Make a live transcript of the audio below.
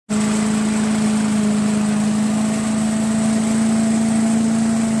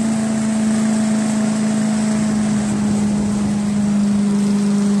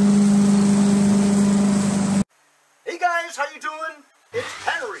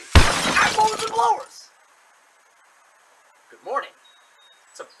Mowers. Good morning.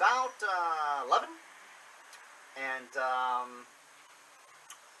 It's about 11, and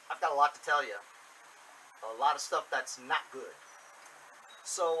I've got a lot to tell you. A lot of stuff that's not good.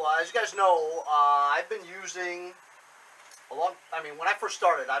 So, as you guys know, I've been using when I first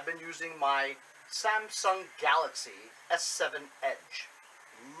started, I've been using my Samsung Galaxy S7 Edge.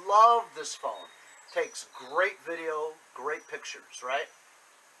 Love this phone. Takes great video, great pictures, right?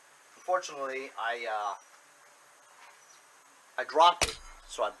 Unfortunately, I dropped it,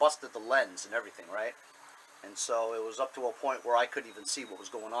 so I busted the lens and everything, right? And so it was up to a point where I couldn't even see what was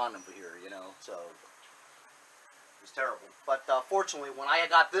going on over here, you know, so it was terrible. But fortunately, when I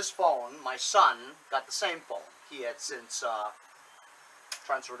got this phone, my son got the same phone. He had since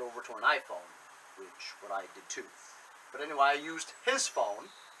transferred over to an iPhone, which what I did too. But anyway, I used his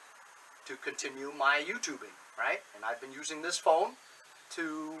phone to continue my YouTubing, right? And I've been using this phone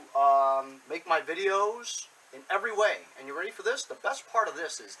to make my videos in every way. And you ready for this? The best part of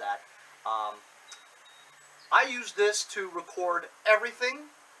this is that I use this to record everything.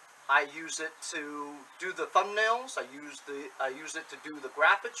 I use it to do the thumbnails. I use it to do the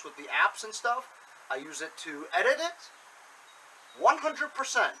graphics with the apps and stuff. I use it to edit it.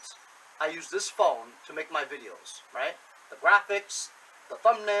 100%. I use this phone to make my videos, right? The graphics, the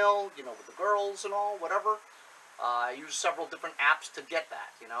thumbnail, you know, with the girls and all, whatever. I use several different apps to get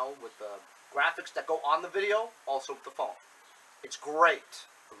that, you know, with the graphics that go on the video, also with the phone. It's great.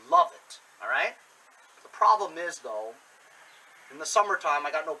 Love it, all right? The problem is, though, in the summertime,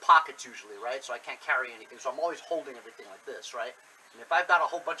 I got no pockets usually, right? So I can't carry anything, so I'm always holding everything like this, right? And if I've got a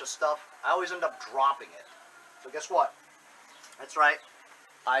whole bunch of stuff, I always end up dropping it. So guess what? That's right.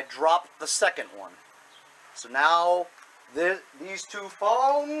 I dropped the second one. So now, these two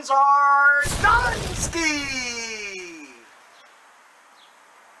phones are done ski.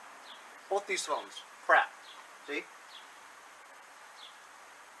 Both these phones. Crap. See?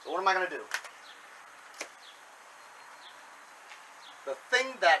 So what am I going to do? The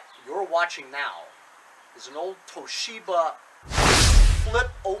thing that you're watching now is an old Toshiba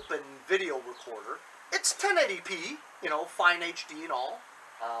flip open video recorder. It's 1080p, you know, fine HD and all.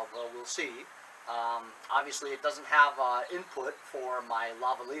 Well, we'll see. Obviously, it doesn't have input for my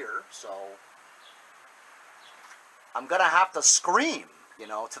lavalier, so I'm going to have to scream, you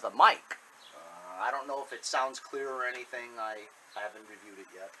know, to the mic. I don't know if it sounds clear or anything. I haven't reviewed it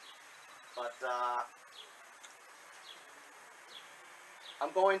yet. But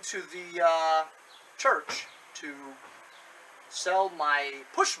I'm going to the church to sell my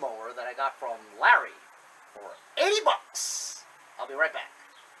push mower that I got from Larry for 80 bucks. I'll be right back.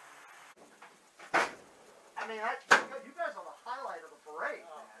 I mean, you guys are the highlight of the parade,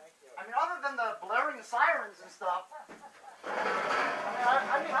 man. Thank you. I mean, other than the blaring sirens and stuff, I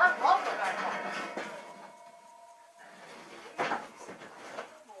love the background.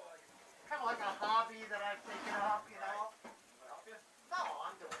 Kind of like a hobby that I've taken up, you know. No,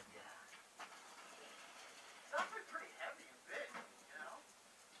 I'm doing it. Yeah. It's actually pretty heavy and big, you know.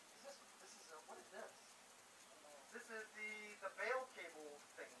 This is what is this? This is the bail cable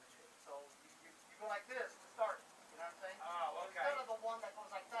thing. So you go like this to start. You know what I'm saying? Oh, okay. Instead of the one that goes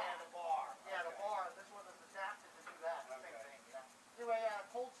like that. Yeah, the bar. Yeah, okay. The bar. This one is adapted to do that. Okay. Same thing, you know. Anyway,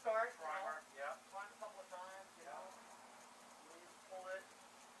 cold start. Primer. You know? Yeah. Try it a couple of times. You know. You pull it.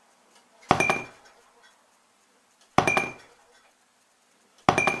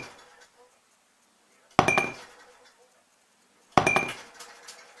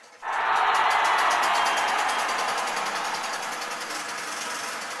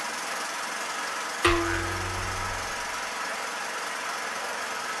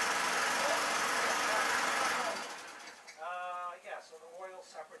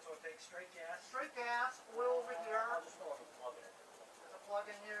 Separate, so it takes straight gas. Straight gas, oil over here. I'll just throw a plug in it. There's a plug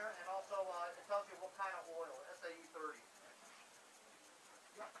in here, and also it tells you what kind of oil, SAE 30.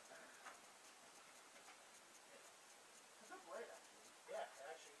 Yep. It's a good blade, actually. Yeah,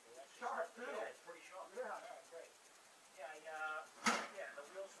 actually. Sharp, too. Yeah, it's pretty sharp. Yeah. Great. Yeah, the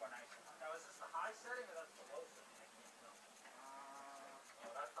wheels were nice. Now, is this the high setting, or that's the low setting? I can't tell.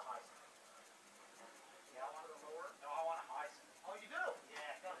 Oh, that's the high setting. Yeah, I want it lower? No, I want a high setting. Oh, you do? Yeah.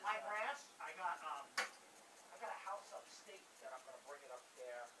 Got high brass? I got a house upstate that I'm going to bring it up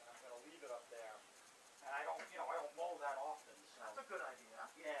there, and I'm going to leave it up there. And I don't mow that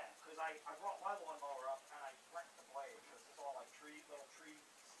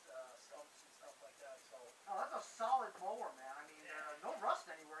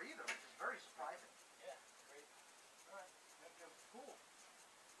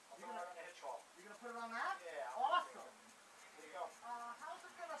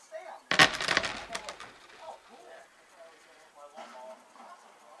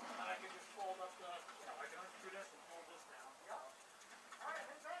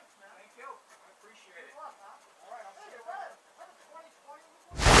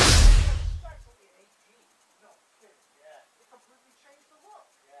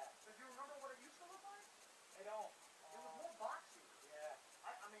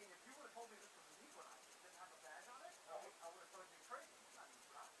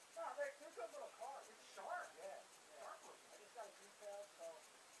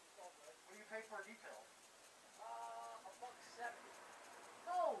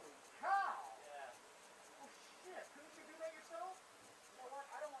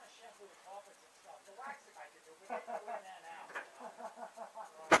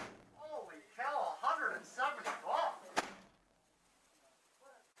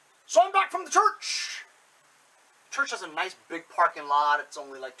back from the church. Church has a nice big parking lot. It's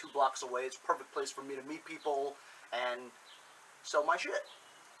only like 2 blocks away. It's a perfect place for me to meet people and sell my shit.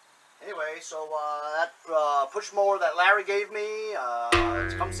 Anyway, so that push mower that Larry gave me,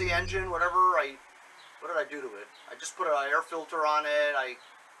 it's come see engine, whatever. What did I do to it? I just put an air filter on it. I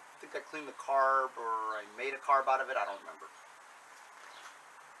think I cleaned the carb, or I made a carb out of it. I don't remember.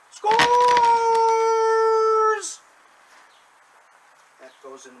 Scores! That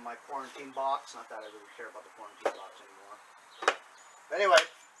goes in my quarantine box. Not that I really care about the quarantine box anymore. But anyway,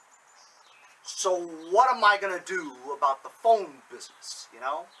 so what am I going to do about the phone business, you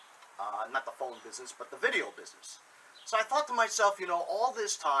know? Not the phone business, but the video business. So I thought to myself, you know, all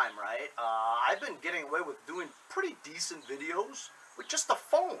this time, right, I've been getting away with doing pretty decent videos with just a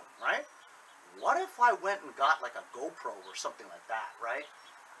phone, right? What if I went and got like a GoPro or something like that, right?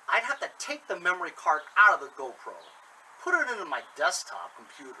 I'd have to take the memory card out of the GoPro, put it into my desktop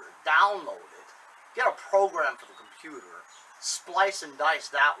computer, download it, get a program for the computer, splice and dice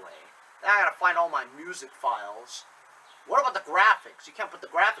that way. Then I gotta find all my music files. What about the graphics? You can't put the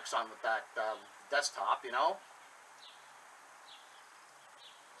graphics on with that desktop, you know?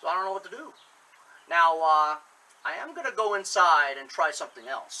 So I don't know what to do. Now, I am going to go inside and try something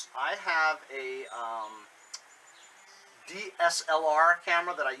else. I have a DSLR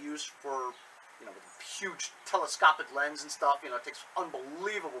camera that I use for, you know, with a huge telescopic lens and stuff. You know, it takes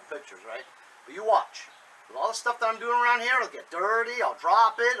unbelievable pictures, right? But you watch. With all the stuff that I'm doing around here, it'll get dirty, I'll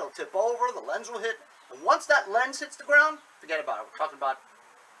drop it, it'll tip over, the lens will hit. And once that lens hits the ground, forget about it. We're talking about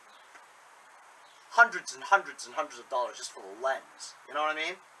hundreds and hundreds and hundreds of dollars just for the lens. You know what I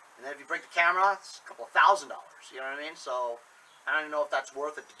mean? And then if you break the camera, it's a couple of $1,000. You know what I mean? So I don't even know if that's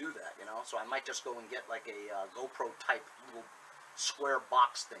worth it to do that, you know? So I might just go and get like a GoPro type little square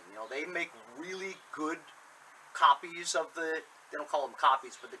box thing. You know, they make really good copies of the, they don't call them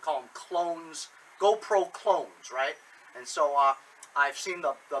copies, but they call them clones, GoPro clones, right? And so I've seen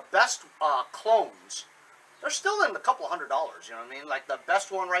the best clones. They're still in a couple $100, you know what I mean? Like the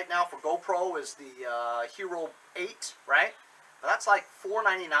best one right now for GoPro is the Hero 8, right? That's like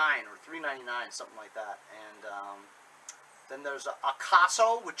 $4.99 or $3.99, something like that. And then there's a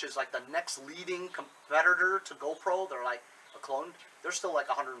Akaso, which is like the next leading competitor to GoPro. They're like a clone. They're still like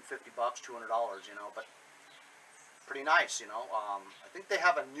 $150, $200, you know, but pretty nice, you know. I think they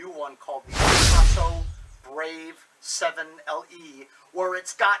have a new one called the Akaso Brave 7 LE, where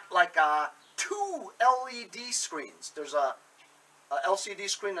it's got like 2 LED screens. There's a LCD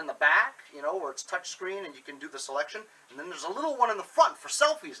screen in the back, you know, where it's touch screen and you can do the selection. And then there's a little one in the front for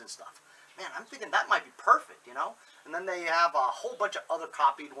selfies and stuff. Man, I'm thinking that might be perfect, you know. And then they have a whole bunch of other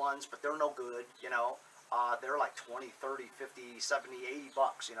copied ones, but they're no good, you know. They're like 20, 30, 50, 70, 80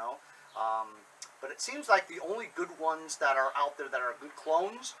 bucks, you know. But it seems like the only good ones that are out there that are good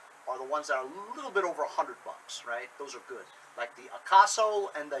clones are the ones that are a little bit over $100 bucks, right? Those are good. Like the Akaso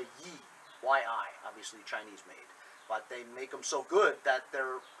and the YI, obviously Chinese made. But they make them so good that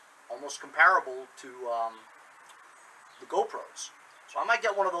they're almost comparable to the GoPros. So I might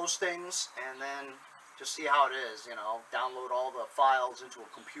get one of those things and then just see how it is, you know, download all the files into a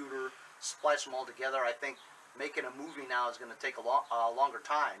computer, splice them all together. I think making a movie now is going to take a longer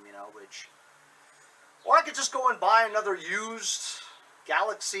time, you know, which... Or I could just go and buy another used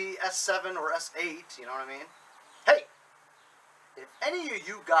Galaxy S7 or S8, you know what I mean? Hey! If any of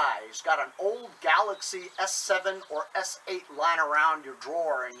you guys got an old Galaxy S7 or S8 lying around your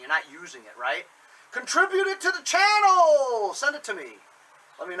drawer and you're not using it, right? Contribute it to the channel! Send it to me.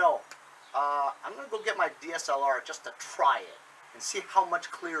 Let me know. I'm going to go get my DSLR just to try it and see how much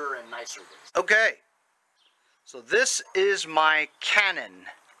clearer and nicer it is. Okay. So this is my Canon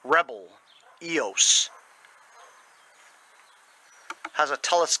Rebel EOS. Has a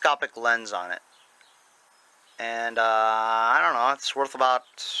telescopic lens on it. And I don't know, it's worth about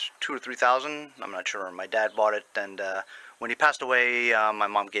 $2,000 or $3,000. I'm not sure. My dad bought it, and when he passed away, my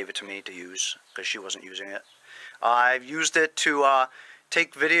mom gave it to me to use because she wasn't using it. I've used it to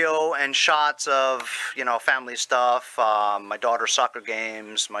take video and shots of, you know, family stuff, my daughter's soccer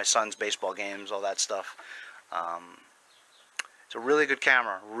games, my son's baseball games, all that stuff. It's a really good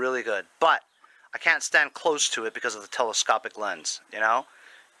camera, really good. But I can't stand close to it because of the telescopic lens, you know?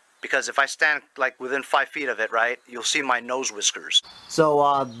 Because if I stand like within 5 feet of it, right, you'll see my nose whiskers. So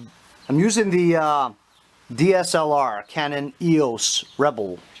I'm using the DSLR, Canon EOS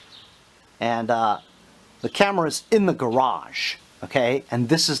Rebel. And the camera is in the garage, okay? And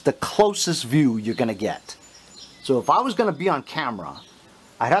this is the closest view you're gonna get. So if I was gonna be on camera,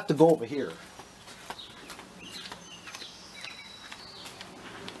 I'd have to go over here.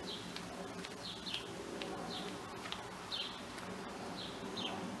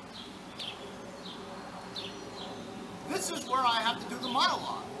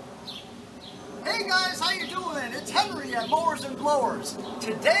 monologue. Hey guys, how you doing? It's Henry at Mowers and Blowers.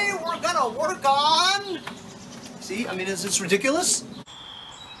 Today we're gonna work on... See, I mean, is this ridiculous?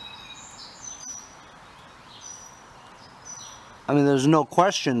 I mean, there's no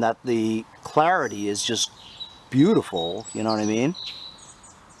question that the clarity is just beautiful, you know what I mean?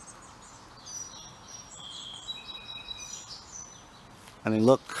 I mean,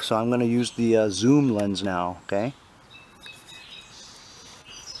 look, so I'm gonna use the zoom lens now, okay?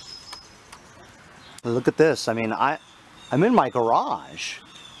 Look at this. I mean, I'm in my garage.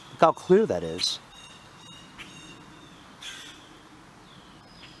 Look how clear that is.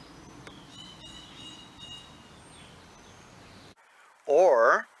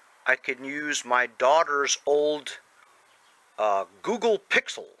 Or I can use my daughter's old Google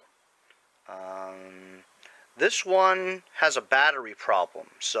Pixel. This one has a battery problem,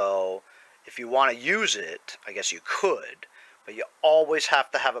 so if you want to use it, I guess you could, but you always have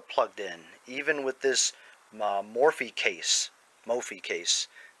to have it plugged in. Even with this Morphe case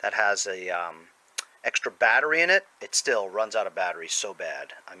that has a extra battery in it, it still runs out of battery so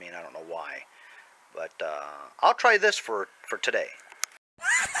bad. I mean, I don't know why, but I'll try this for today.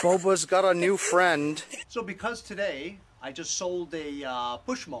 Boba's got a new friend. So because today I just sold a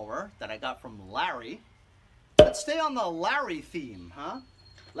push mower that I got from Larry, let's stay on the Larry theme, huh?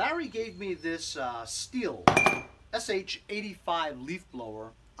 Larry gave me this Stihl SH85 leaf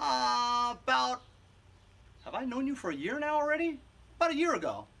blower about, have I known you for a year now already? About a year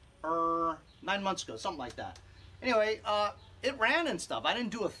ago, or 9 months ago, something like that. Anyway, it ran and stuff. I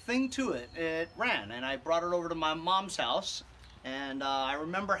didn't do a thing to it. It ran, and I brought it over to my mom's house, and I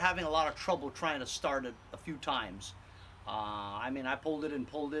remember having a lot of trouble trying to start it a few times. I mean, I pulled it and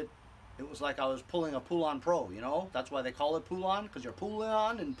pulled it. It was like I was pulling a pull-on pro, you know? That's why they call it pull-on, because you're pulling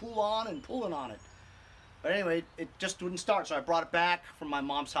on and pulling on it. But anyway, it just wouldn't start, so I brought it back from my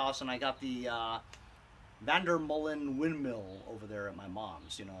mom's house, and I got the Vandermolen windmill over there at my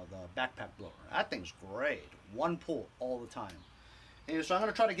mom's, you know, the backpack blower. That thing's great. One pull all the time. Anyway, so I'm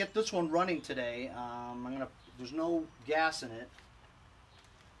going to try to get this one running today. There's no gas in it.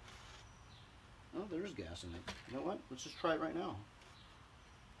 Oh, there is gas in it. You know what? Let's just try it right now.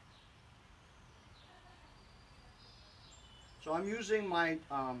 So I'm using my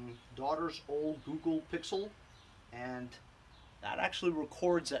daughter's old Google Pixel, and that actually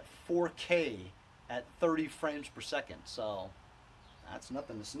records at 4K at 30 frames per second. So that's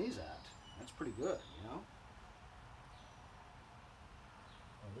nothing to sneeze at. That's pretty good, you know?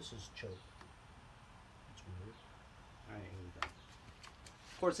 Oh, this is choke. That's weird. Alright, here we go.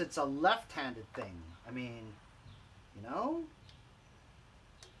 Of course, it's a left-handed thing. I mean, you know?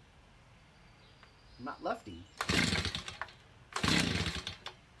 I'm not lefty.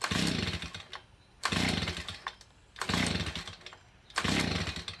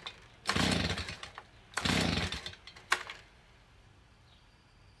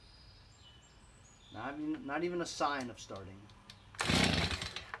 Not even a sign of starting.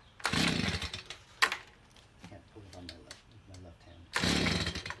 Can't pull it on my left hand.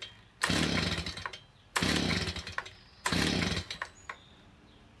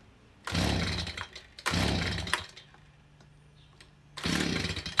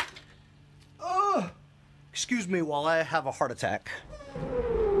 Oh! Excuse me while I have a heart attack.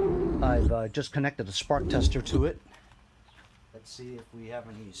 I've just connected a spark tester to it. Let's see if we have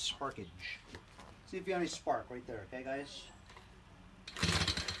any sparkage. See if you have any spark right there, okay guys?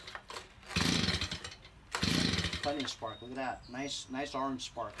 Plenty of spark, look at that. Nice orange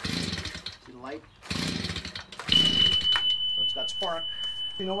spark. See the light? So it's got spark.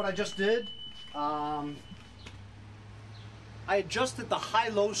 You know what I just did? I adjusted the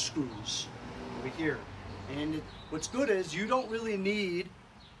high-low screws over here. And what's good is you don't really need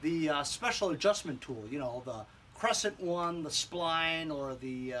the special adjustment tool, you know, the Crescent one, the Spline, or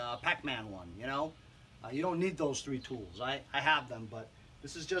the Pac-Man one, you know? You don't need those three tools. I have them, but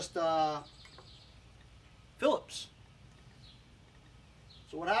this is just Phillips.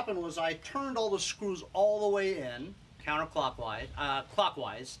 So what happened was I turned all the screws all the way in, counterclockwise,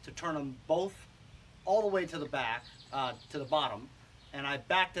 clockwise, to turn them both all the way to the back, to the bottom, and I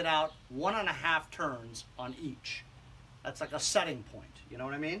backed it out 1.5 turns on each. That's like a setting point, you know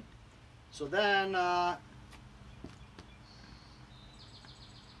what I mean? So then,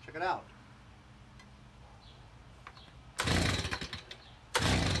 check it out.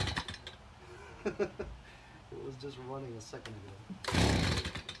 It was just running a second ago.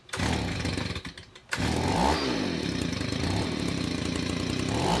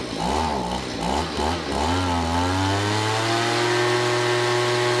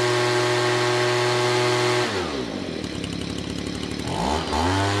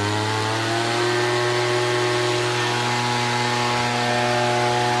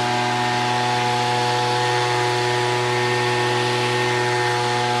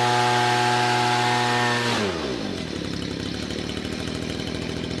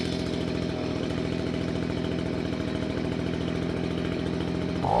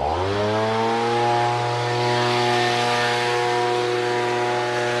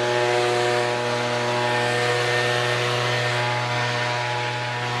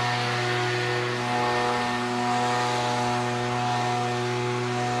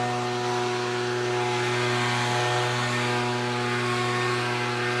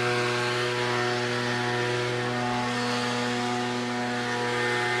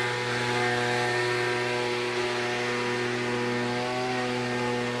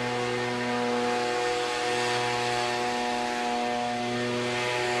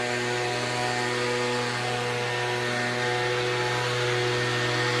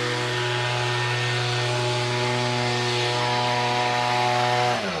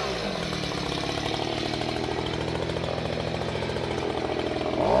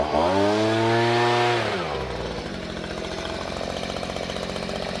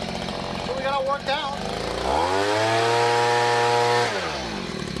 all worked out.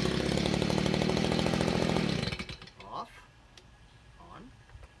 Off. On.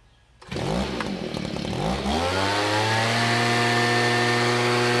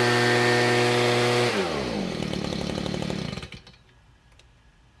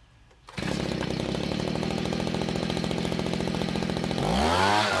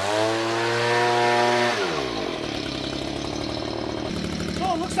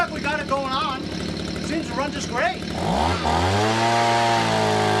 So it looks like we got it going on. Seems to run just great.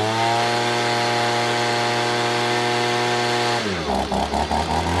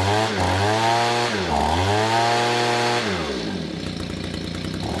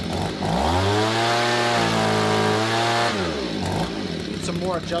 Need some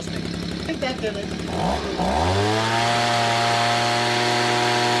more adjusting. I think that did it.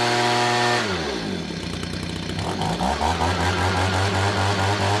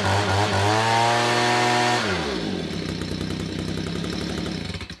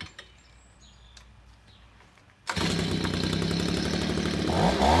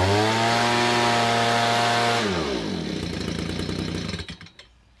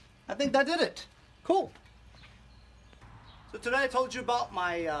 I think that did it. Cool. So today I told you about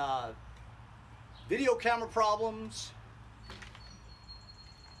my video camera problems.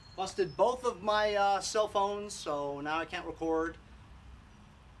 Busted both of my cell phones, so now I can't record.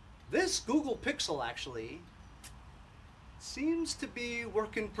 This Google Pixel actually seems to be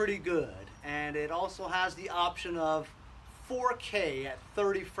working pretty good, and it also has the option of 4K at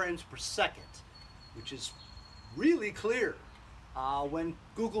 30 frames per second, which is really clear. When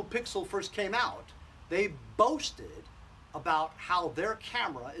Google Pixel first came out, they boasted about how their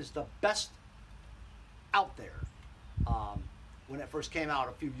camera is the best out there. When it first came out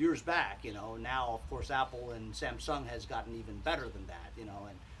a few years back, you know, now of course Apple and Samsung has gotten even better than that, you know,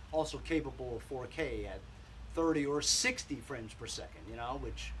 and also capable of 4K at 30 or 60 frames per second, you know,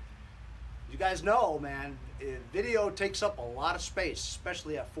 which you guys know, man, video takes up a lot of space,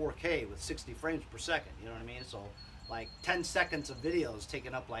 especially at 4K with 60 frames per second, you know what I mean? So like 10 seconds of video is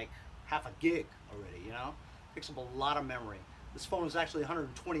taking up like half a gig already, you know? Takes up a lot of memory. This phone is actually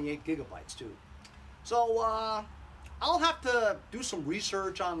 128 gigabytes too. So I'll have to do some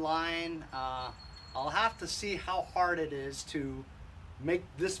research online. I'll have to see how hard it is to make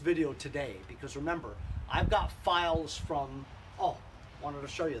this video today, because remember, I've got files from, oh, wanted to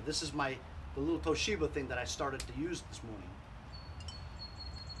show you. This is the little Toshiba thing that I started to use this morning.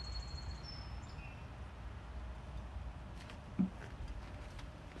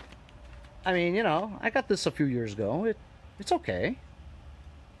 I mean, you know, I got this a few years ago. It's okay.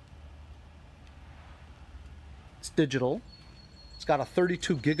 It's digital. It's got a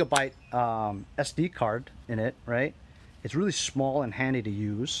 32 gigabyte SD card in it, right? It's really small and handy to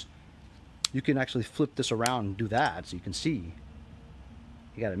use. You can actually flip this around and do that, so you can see.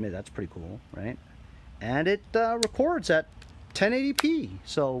 You gotta admit, that's pretty cool, right? And it records at 1080p,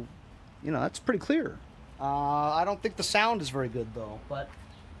 so, you know, that's pretty clear. I don't think the sound is very good, though, but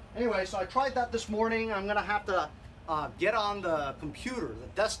anyway, so I tried that this morning. I'm gonna have to get on the computer, the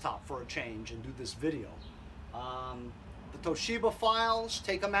desktop, for a change and do this video. The Toshiba files,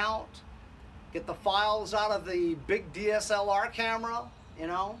 take them out, get the files out of the big DSLR camera, you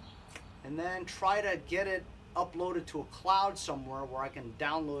know, and then try to get it uploaded to a cloud somewhere where I can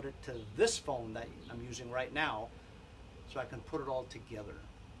download it to this phone that I'm using right now, so I can put it all together.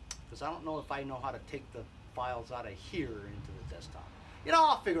 Because I don't know if I know how to take the files out of here into the desktop. You know,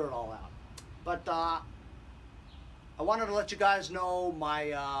 I'll figure it all out. But I wanted to let you guys know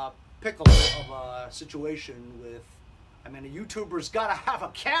my pickle of a situation with, I mean, a YouTuber's got to have a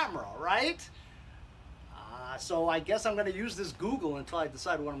camera, right? So I guess I'm going to use this Google until I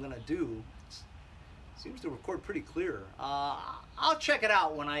decide what I'm going to do. It seems to record pretty clear. I'll check it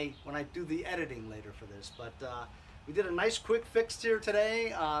out when I do the editing later for this. But we did a nice quick fix here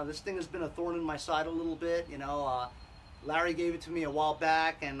today. This thing has been a thorn in my side a little bit, you know. Larry gave it to me a while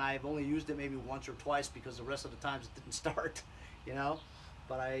back, and I've only used it maybe once or twice because the rest of the times it didn't start, you know.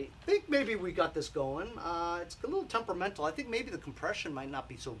 But I think maybe we got this going. It's a little temperamental. I think maybe the compression might not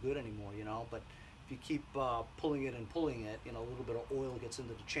be so good anymore, you know. But if you keep pulling it, you know, a little bit of oil gets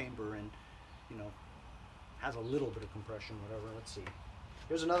into the chamber and, you know, has a little bit of compression, whatever. Let's see.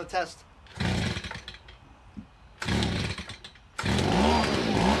 Here's another test.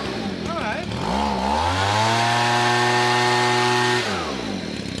 All right.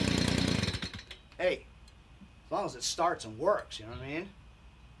 Hey, as long as it starts and works, you know what I mean?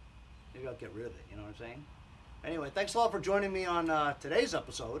 Maybe I'll get rid of it, you know what I'm saying? Anyway, thanks a lot for joining me on today's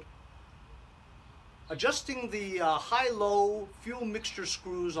episode. Adjusting the high-low fuel mixture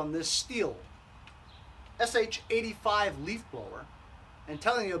screws on this Stihl SH85 leaf blower and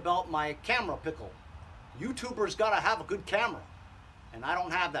telling you about my camera pickle. YouTubers gotta have a good camera, and I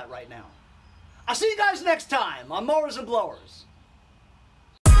don't have that right now. I'll see you guys next time on Mowers and Blowers.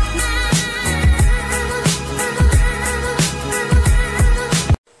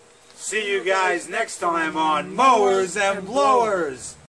 See you guys next time on Mowers and Blowers.